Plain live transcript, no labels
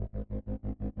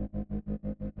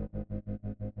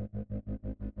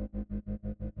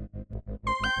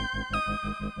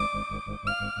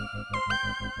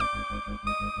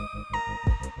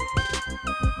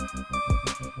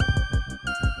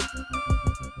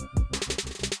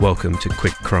Welcome to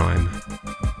Quick Crime,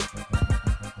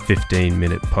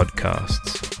 15-minute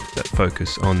podcasts that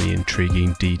focus on the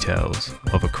intriguing details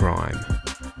of a crime.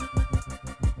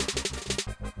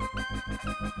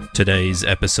 Today's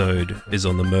episode is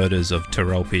on the murders of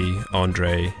Teralpi,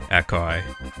 Andre Akai,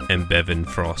 and Bevan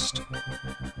Frost.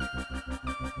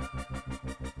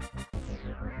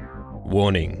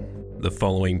 Warning: the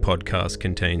following podcast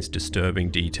contains disturbing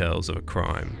details of a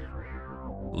crime.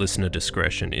 Listener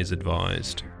discretion is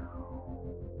advised.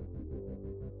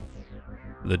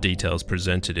 The details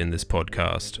presented in this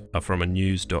podcast are from a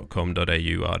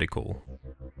news.com.au article.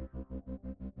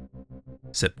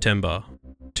 September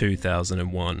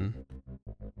 2001.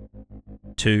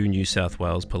 Two New South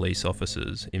Wales police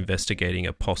officers investigating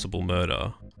a possible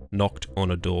murder knocked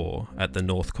on a door at the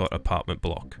Northcote apartment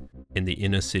block in the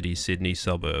inner city Sydney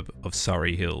suburb of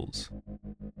Surrey Hills.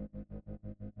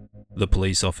 The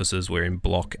police officers were in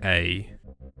Block A,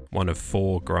 one of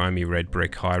four grimy red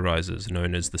brick high-rises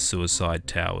known as the Suicide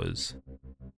Towers,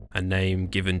 a name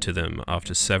given to them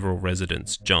after several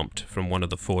residents jumped from one of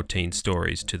the 14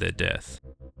 stories to their death.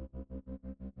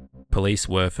 Police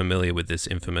were familiar with this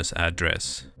infamous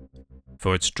address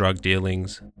for its drug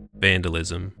dealings,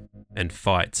 vandalism, and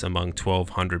fights among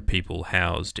 1,200 people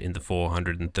housed in the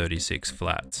 436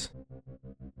 flats.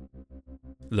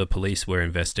 The police were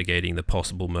investigating the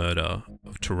possible murder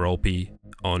of Teralpi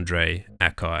Andre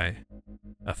Akai,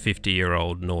 a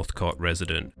 50-year-old Northcote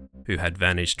resident who had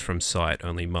vanished from sight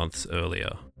only months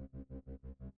earlier.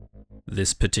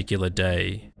 This particular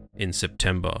day, in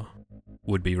September,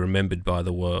 would be remembered by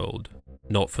the world,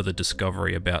 not for the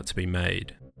discovery about to be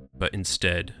made, but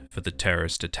instead for the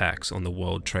terrorist attacks on the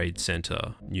World Trade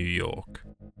Center, New York.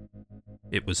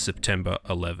 It was September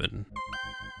 11.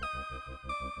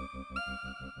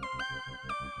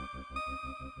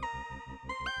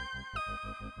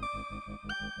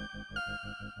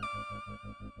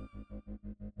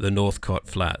 The Northcote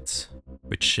Flats,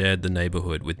 which shared the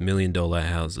neighbourhood with million-dollar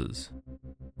houses,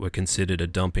 were considered a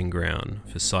dumping ground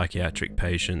for psychiatric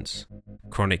patients,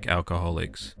 chronic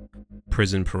alcoholics,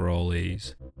 prison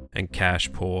parolees, and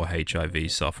cash-poor HIV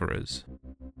sufferers.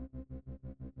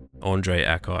 Andre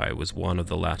Akai was one of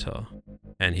the latter,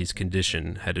 and his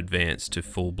condition had advanced to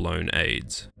full-blown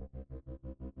AIDS.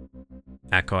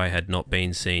 Akai had not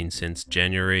been seen since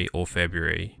January or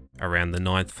February, around the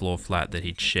 9th floor flat that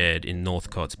he'd shared in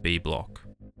Northcote's B block.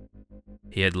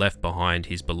 He had left behind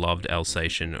his beloved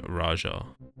Alsatian Raja.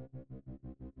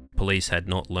 Police had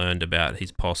not learned about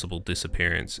his possible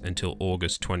disappearance until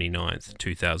August 29th,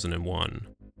 2001,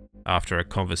 after a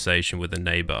conversation with a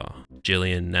neighbour,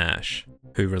 Gillian Nash,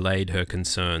 who relayed her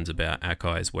concerns about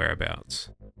Akai's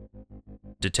whereabouts.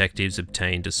 Detectives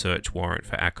obtained a search warrant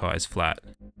for Akai's flat,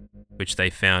 which they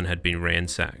found had been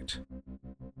ransacked.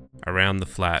 Around the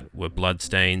flat were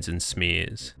bloodstains and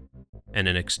smears, and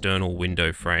an external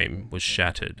window frame was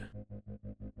shattered.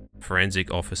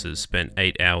 Forensic officers spent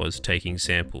 8 hours taking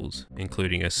samples,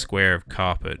 including a square of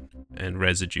carpet and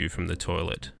residue from the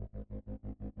toilet.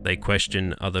 They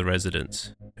questioned other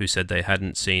residents, who said they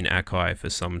hadn't seen Akai for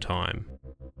some time.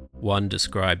 One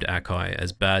described Akai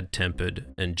as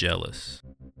bad-tempered and jealous,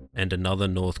 and another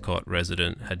Northcote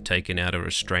resident had taken out a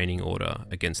restraining order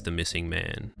against the missing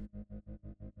man.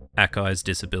 Akai's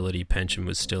disability pension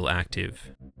was still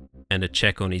active, and a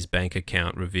check on his bank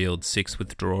account revealed 6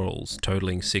 withdrawals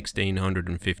totaling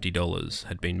 $1,650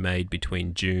 had been made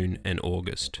between June and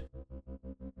August.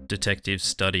 Detectives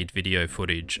studied video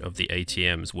footage of the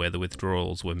ATMs where the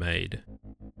withdrawals were made,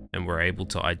 and were able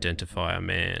to identify a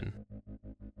man.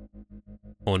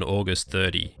 On August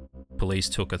 30, police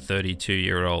took a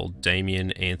 32-year-old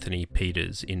Damien Anthony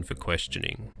Peters in for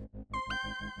questioning.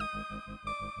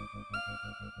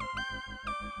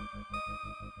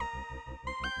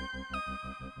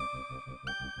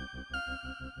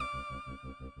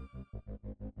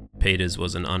 Peters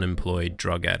was an unemployed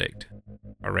drug addict,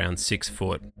 around 6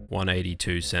 foot,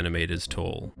 182 centimeters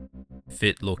tall,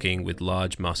 fit-looking with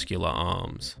large muscular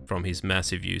arms from his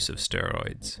massive use of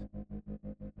steroids.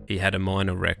 He had a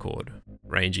minor record,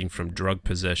 ranging from drug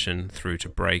possession through to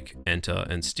break, enter,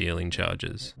 and stealing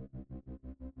charges.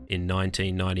 In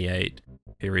 1998,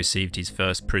 he received his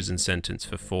first prison sentence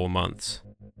for 4 months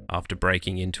after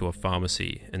breaking into a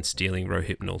pharmacy and stealing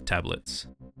Rohypnol tablets.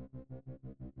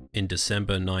 In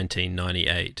December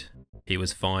 1998, he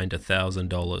was fined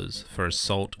 $1,000 for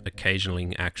assault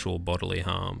occasioning actual bodily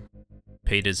harm.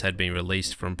 Peters had been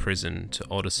released from prison to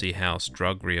Odyssey House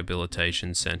Drug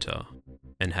Rehabilitation Centre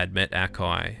and had met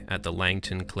Akai at the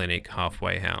Langton Clinic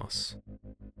halfway house.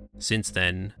 Since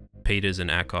then, Peters and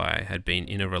Akai had been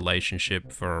in a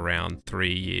relationship for around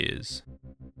 3 years.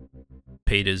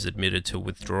 Peters admitted to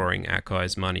withdrawing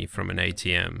Akai's money from an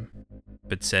ATM,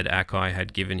 but said Akai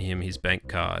had given him his bank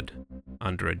card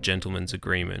under a gentleman's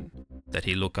agreement that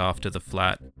he look after the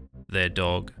flat, their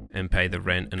dog, and pay the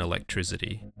rent and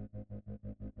electricity.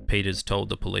 Peters told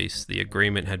the police the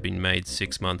agreement had been made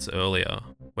 6 months earlier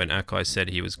when Akai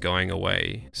said he was going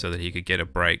away so that he could get a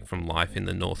break from life in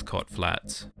the Northcott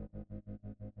flats.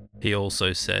 He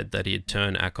also said that he had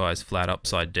turned Akai's flat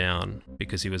upside down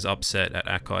because he was upset at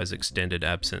Akai's extended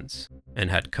absence and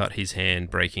had cut his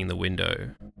hand breaking the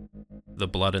window. The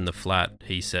blood in the flat,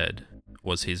 he said,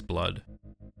 was his blood.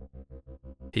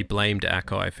 He blamed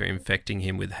Akai for infecting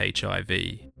him with HIV,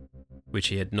 which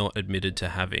he had not admitted to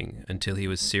having until he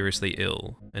was seriously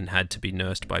ill and had to be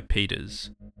nursed by Peters,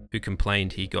 who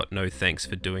complained he got no thanks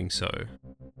for doing so.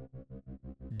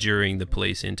 During the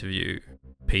police interview,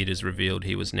 Peters revealed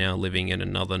he was now living in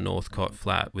another Northcott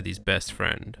flat with his best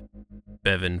friend,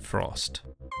 Bevan Frost.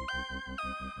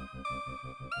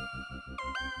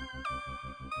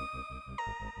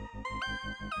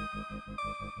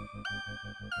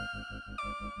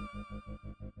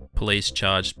 Police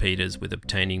charged Peters with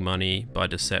obtaining money by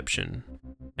deception,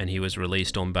 and he was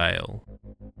released on bail.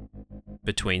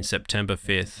 Between September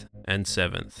 5th and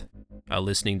 7th, a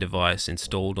listening device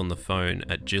installed on the phone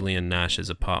at Gillian Nash's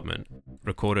apartment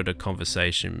recorded a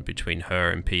conversation between her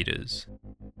and Peters.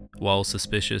 While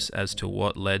suspicious as to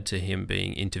what led to him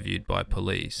being interviewed by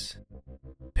police,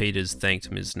 Peters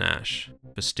thanked Ms. Nash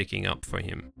for sticking up for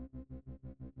him.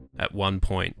 At one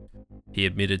point, he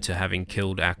admitted to having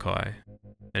killed Akai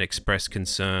and expressed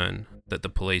concern that the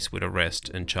police would arrest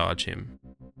and charge him.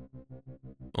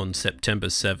 On September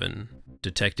 7,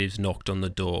 detectives knocked on the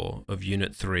door of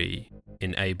Unit 3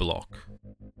 in A Block,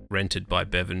 rented by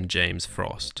Bevan James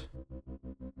Frost.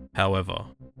 However,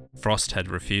 Frost had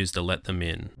refused to let them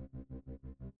in.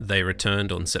 They returned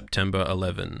on September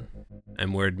 11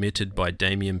 and were admitted by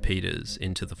Damien Peters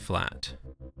into the flat,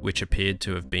 which appeared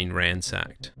to have been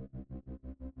ransacked.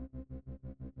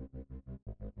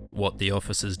 What the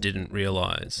officers didn't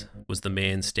realise was the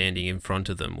man standing in front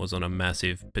of them was on a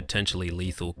massive, potentially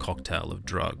lethal cocktail of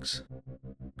drugs.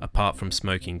 Apart from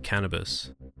smoking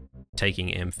cannabis, taking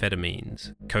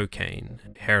amphetamines, cocaine,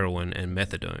 heroin and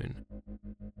methadone,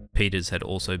 Peters had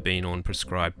also been on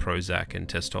prescribed Prozac and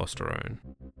testosterone.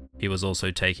 He was also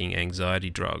taking anxiety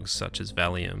drugs such as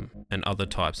Valium and other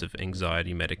types of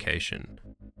anxiety medication.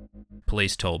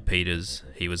 Police told Peters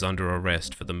he was under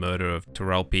arrest for the murder of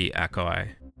Teralpi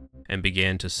Akai and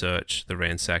began to search the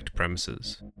ransacked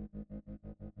premises.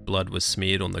 Blood was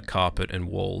smeared on the carpet and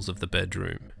walls of the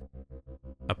bedroom.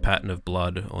 A pattern of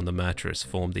blood on the mattress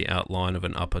formed the outline of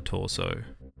an upper torso.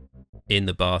 In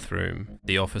the bathroom,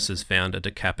 the officers found a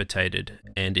decapitated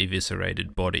and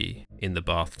eviscerated body in the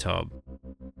bathtub.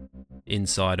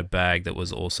 Inside a bag that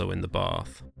was also in the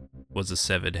bath was a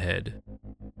severed head.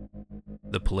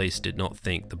 The police did not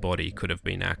think the body could have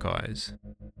been Akai's.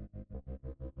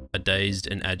 A dazed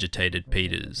and agitated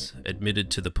Peters admitted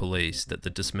to the police that the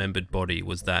dismembered body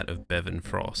was that of Bevan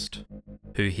Frost,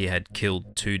 who he had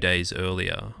killed 2 days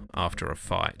earlier after a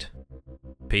fight.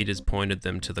 Peters pointed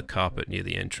them to the carpet near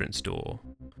the entrance door,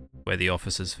 where the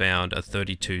officers found a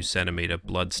 32-centimeter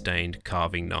blood-stained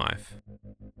carving knife.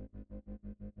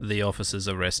 The officers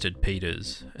arrested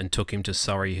Peters and took him to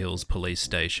Surrey Hills Police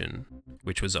Station,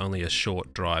 which was only a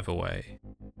short drive away.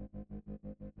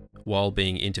 While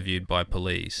being interviewed by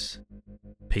police,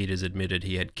 Peters admitted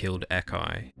he had killed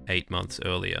Akai 8 months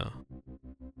earlier.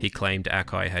 He claimed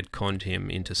Akai had conned him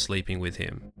into sleeping with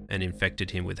him and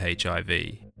infected him with HIV.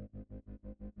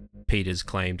 Peters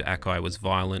claimed Akai was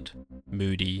violent,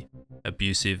 moody,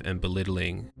 abusive and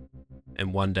belittling,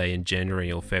 and one day in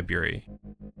January or February,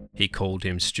 he called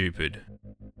him stupid.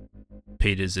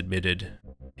 Peters admitted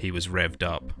he was revved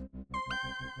up.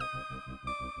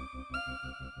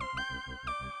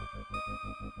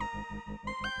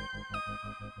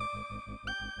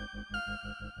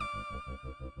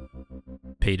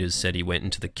 Peters said he went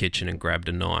into the kitchen and grabbed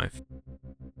a knife.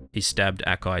 He stabbed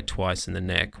Akai twice in the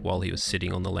neck while he was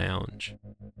sitting on the lounge.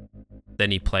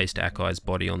 Then he placed Akai's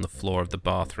body on the floor of the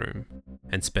bathroom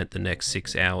and spent the next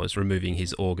 6 hours removing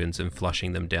his organs and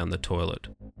flushing them down the toilet,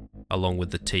 along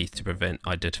with the teeth to prevent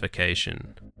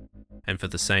identification. And for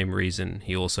the same reason,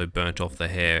 he also burnt off the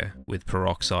hair with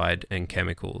peroxide and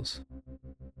chemicals.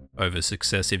 Over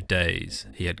successive days,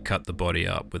 he had cut the body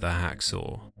up with a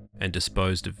hacksaw and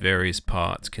disposed of various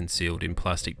parts concealed in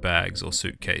plastic bags or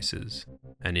suitcases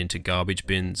and into garbage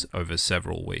bins over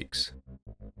several weeks.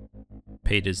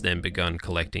 Peters then began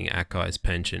collecting Akai's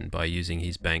pension by using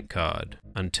his bank card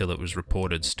until it was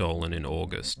reported stolen in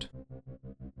August.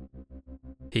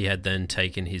 He had then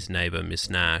taken his neighbour Miss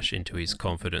Nash into his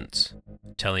confidence,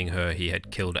 telling her he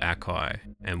had killed Akai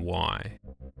and why,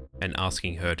 and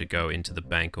asking her to go into the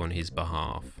bank on his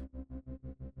behalf.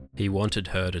 He wanted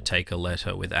her to take a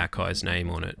letter with Akai's name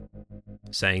on it,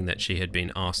 saying that she had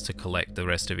been asked to collect the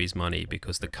rest of his money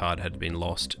because the card had been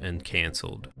lost and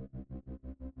cancelled.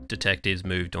 Detectives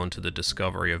moved on to the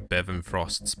discovery of Bevan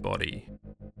Frost's body.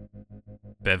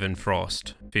 Bevan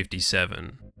Frost,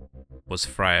 57, was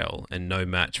frail and no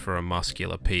match for a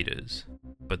muscular Peters,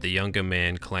 but the younger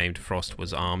man claimed Frost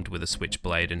was armed with a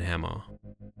switchblade and hammer.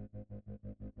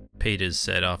 Peters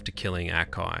said after killing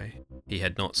Akai, he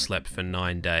had not slept for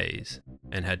 9 days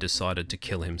and had decided to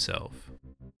kill himself.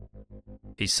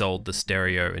 He sold the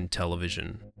stereo and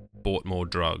television, bought more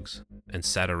drugs, and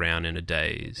sat around in a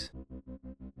daze.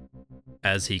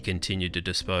 As he continued to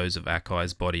dispose of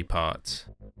Akai's body parts,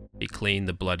 he cleaned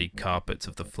the bloodied carpets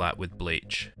of the flat with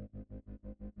bleach.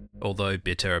 Although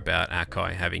bitter about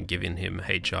Akai having given him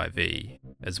HIV,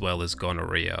 as well as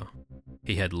gonorrhea,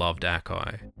 he had loved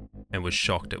Akai and was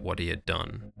shocked at what he had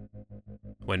done.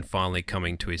 When finally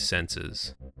coming to his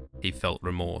senses, he felt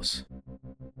remorse.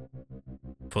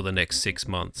 For the next 6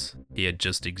 months, he had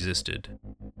just existed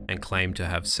and claimed to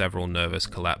have several nervous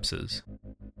collapses,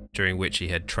 during which he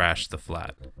had trashed the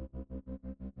flat.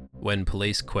 When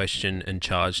police questioned and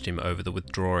charged him over the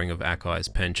withdrawing of Akai's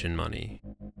pension money,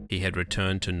 he had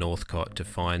returned to Northcott to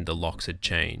find the locks had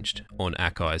changed on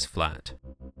Akai's flat.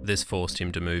 This forced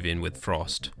him to move in with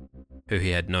Frost, who he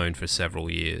had known for several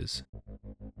years.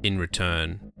 In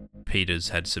return, Peters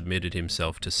had submitted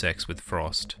himself to sex with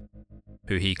Frost,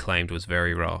 who he claimed was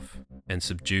very rough, and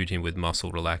subdued him with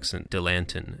muscle relaxant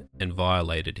Dilantin and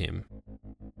violated him.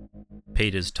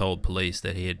 Peters told police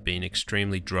that he had been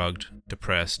extremely drugged,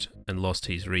 depressed, and lost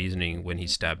his reasoning when he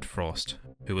stabbed Frost,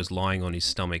 who was lying on his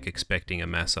stomach expecting a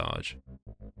massage.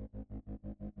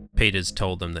 Peters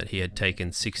told them that he had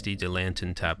taken 60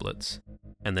 Dilantin tablets,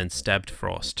 and then stabbed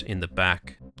Frost in the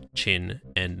back, chin,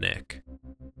 and neck.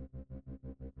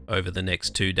 Over the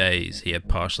next 2 days, he had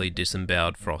partially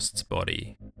disemboweled Frost's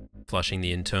body, flushing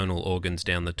the internal organs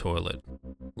down the toilet,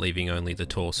 leaving only the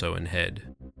torso and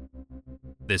head.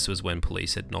 This was when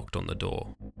police had knocked on the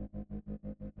door.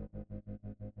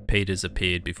 Peters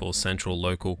appeared before Central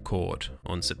Local Court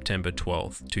on September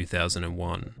 12,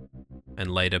 2001,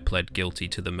 and later pled guilty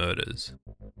to the murders.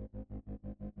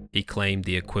 He claimed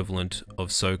the equivalent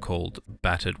of so-called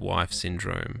battered wife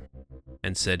syndrome,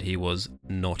 and said he was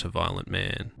not a violent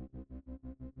man.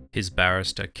 His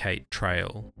barrister, Kate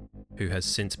Trail, who has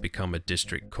since become a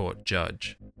district court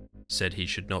judge, said he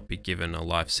should not be given a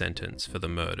life sentence for the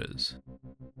murders,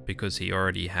 because he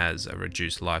already has a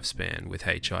reduced lifespan with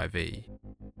HIV.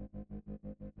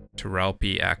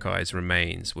 Teralpi Akai's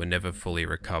remains were never fully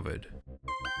recovered.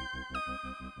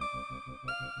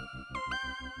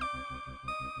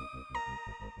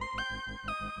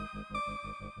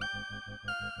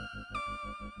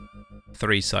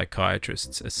 Three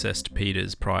psychiatrists assessed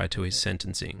Peters prior to his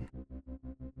sentencing.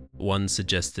 One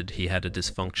suggested he had a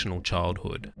dysfunctional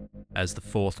childhood, as the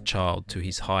fourth child to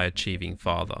his high-achieving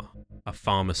father, a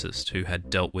pharmacist who had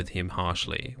dealt with him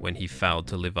harshly when he failed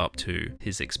to live up to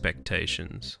his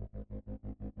expectations.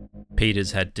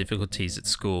 Peters had difficulties at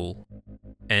school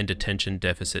and attention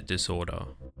deficit disorder.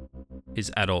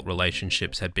 His adult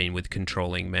relationships had been with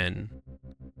controlling men.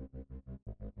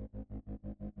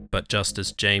 But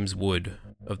Justice James Wood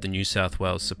of the New South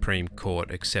Wales Supreme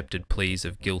Court accepted pleas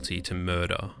of guilty to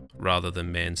murder rather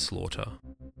than manslaughter.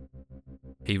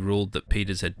 He ruled that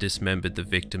Peters had dismembered the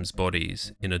victims'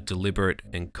 bodies in a deliberate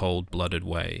and cold-blooded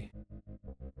way.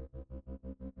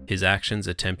 His actions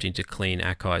attempting to clean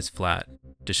Akai's flat,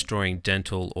 destroying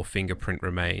dental or fingerprint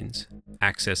remains,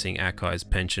 accessing Akai's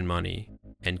pension money,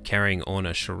 and carrying on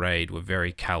a charade were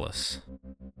very callous.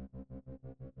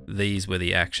 These were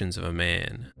the actions of a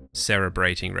man,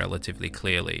 cerebrating relatively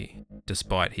clearly,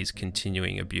 despite his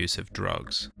continuing abuse of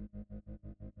drugs.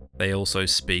 They also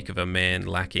speak of a man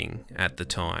lacking, at the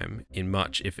time, in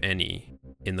much, if any,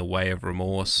 in the way of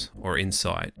remorse or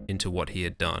insight into what he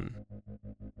had done.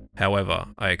 However,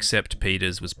 I accept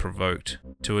Peters was provoked,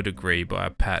 to a degree, by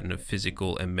a pattern of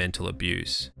physical and mental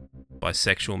abuse, by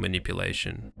sexual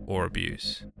manipulation or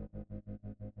abuse.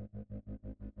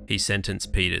 He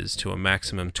sentenced Peters to a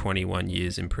maximum 21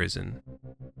 years in prison,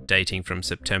 dating from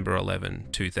September 11,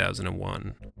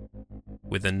 2001,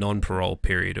 with a non-parole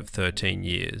period of 13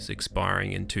 years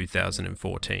expiring in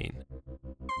 2014.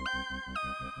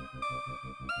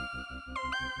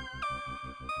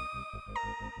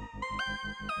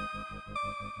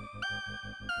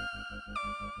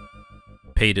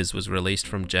 Peters was released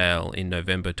from jail in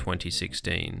November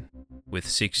 2016, with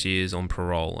 6 years on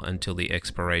parole until the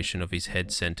expiration of his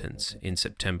head sentence in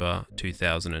September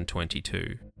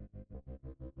 2022.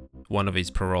 One of his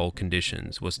parole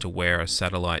conditions was to wear a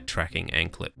satellite tracking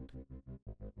anklet.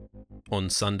 On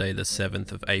Sunday the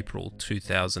 7th of April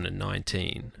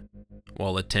 2019,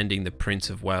 while attending the Prince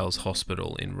of Wales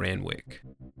Hospital in Randwick,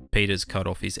 Peters cut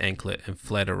off his anklet and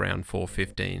fled around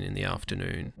 4:15 in the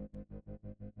afternoon.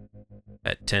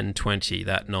 At 10:20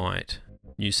 that night,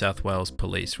 New South Wales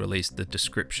Police released the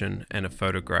description and a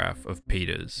photograph of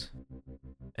Peters,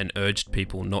 and urged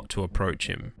people not to approach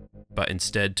him, but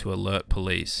instead to alert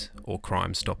police or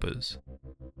Crime Stoppers.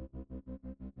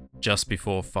 Just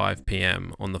before 5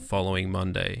 p.m. on the following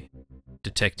Monday,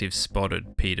 detectives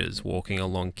spotted Peters walking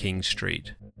along King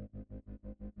Street.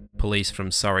 Police from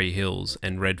Surrey Hills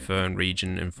and Redfern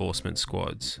Region Enforcement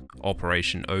Squads,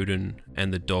 Operation Odin,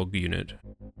 and the Dog Unit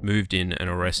moved in and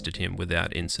arrested him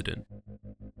without incident.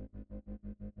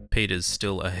 Peters,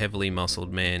 still a heavily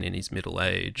muscled man in his middle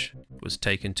age, was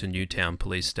taken to Newtown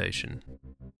Police Station.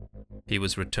 He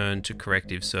was returned to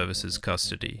Corrective Services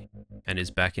custody and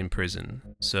is back in prison,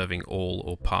 serving all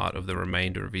or part of the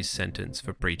remainder of his sentence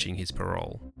for breaching his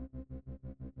parole.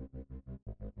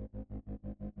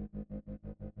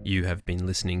 You have been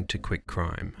listening to Quick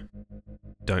Crime.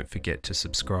 Don't forget to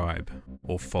subscribe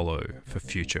or follow for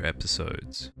future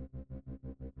episodes.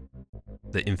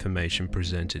 The information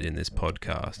presented in this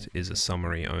podcast is a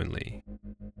summary only.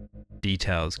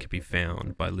 Details can be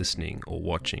found by listening or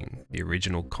watching the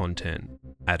original content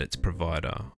at its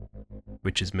provider,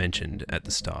 which is mentioned at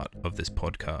the start of this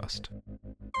podcast.